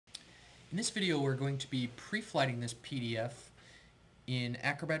In this video, we're going to be pre-flighting this PDF in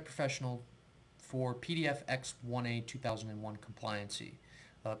Acrobat Professional for PDF X1A 2001 compliancy.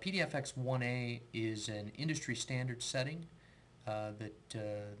 PDF X1A is an industry standard setting that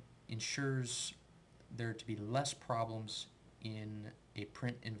ensures there to be less problems in a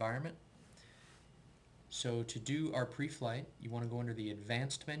print environment. So to do our pre-flight, you want to go under the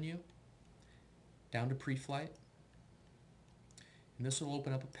Advanced menu, down to Pre-flight, and this will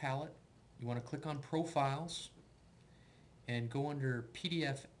open up a palette. You want to click on Profiles and go under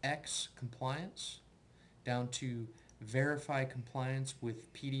PDFX Compliance down to Verify Compliance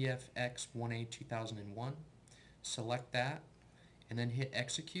with PDFX 1A 2001. Select that and then hit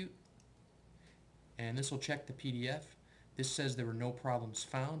Execute, and this will check the PDF. This says there were no problems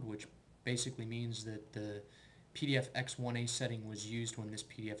found, which basically means that the PDF X1A setting was used when this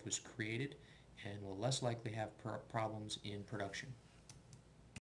PDF was created and will less likely have problems in production.